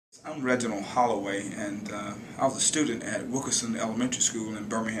I'm Reginald Holloway, and I was a student at Wilkerson Elementary School in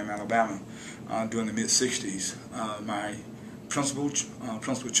Birmingham, Alabama during the mid-60s. My Principal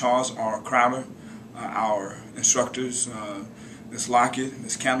Charles R. Crowder, our instructors, Ms. Lockett,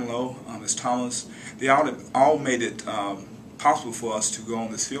 Ms. Canelo, Ms. Thomas, they all made it possible for us to go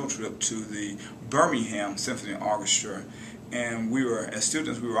on this field trip to the Birmingham Symphony Orchestra. And as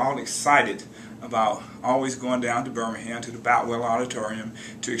students, we were all excited about always going down to Birmingham, to the Boutwell Auditorium,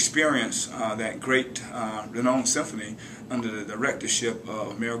 to experience that great renowned symphony under the directorship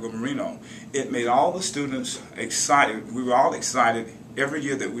of Amerigo Marino. It made all the students excited. We were all excited every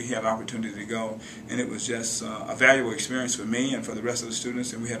year that we had an opportunity to go, and it was just a valuable experience for me and for the rest of the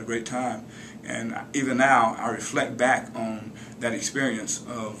students, and we had a great time. And even now, I reflect back on that experience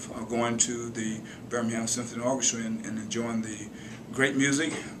of going to the Birmingham Symphony Orchestra and enjoying the great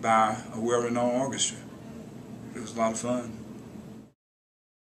music by a well-renowned orchestra. It was a lot of fun.